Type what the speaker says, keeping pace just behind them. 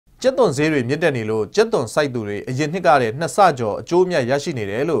ကျက်သွန်ဈေးတွေမြင့်တက်နေလို့ကျက်သွန်စိုက်သူတွေအရင်နှစ်ကတည်းနှစ်ဆကျော်အကျိုးအမြတ်ရရှိနေ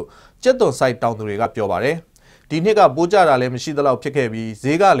တယ်လို့ကျက်သွန်စိုက်တောင်သူတွေကပြောပါတယ်ဒီနှစ်ကပိုးကြတာလည်းမရှိသလောက်ဖြစ်ခဲ့ပြီး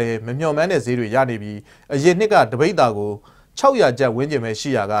ဈေးကလည်းမမျှော်မှန်းတဲ့ဈေးတွေရနေပြီးအရင်နှစ်ကတပိတ်တာကို600ကျပ်ဝန်းကျင်ပဲရှိ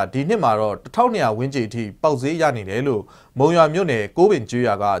ရာကဒီနှစ်မှာတော့1200ဝန်းကျင်အထိပေါက်ဈေးရနေတယ်လို့မုံရွာမြို့နယ်ကိုးပင်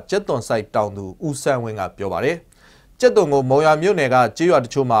ကျွော်ကကျက်သွန်စိုက်တောင်သူဦးဆန်းဝင်းကပြောပါတယ်ကျက်သွန်ကိုမုံရွာမြို့နယ်ကကျွော်တ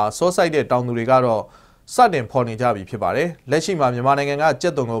ချို့မှာစောစိုက်တဲ့တောင်သူတွေကတော့စတင်ဖော်နေကြပြီဖြစ်ပါတယ်လက်ရှိမှာမြန်မာနိုင်ငံကကျ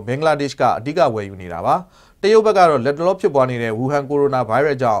က်သွန်ကိုဘင်္ဂလားဒေ့ရှ်ကအဓိကဝယ်ယူနေတာပါတရုတ်ဘက်ကတော့လက်တလောဖြစ်ပွားနေတဲ့ဝူဟန်ကိုရိုနာဗိုင်းရ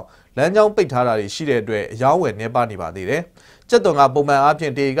ပ်စ်ကြောင့်လမ်းကြောင်းပိတ်ထားတာတွေရှိတဲ့အတွက်အယောင်းဝယ်နှဲပါနေပါသေးတယ်ကျက်သွန်ကပုံမှန်အားဖြ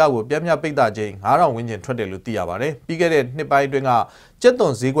င့်တေကကိုပြင်းပြပိတ်တာချိန်9000ဝန်းကျင်ထွက်တယ်လို့သိရပါတယ်ပြီးခဲ့တဲ့နှစ်ပိုင်းအတွင်းကကျက်သွ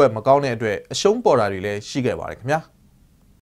န်ဈေးကွက်မကောင်းတဲ့အတွက်အရှုံးပေါ်တာတွေလည်းရှိခဲ့ပါတယ်ခင်ဗျာ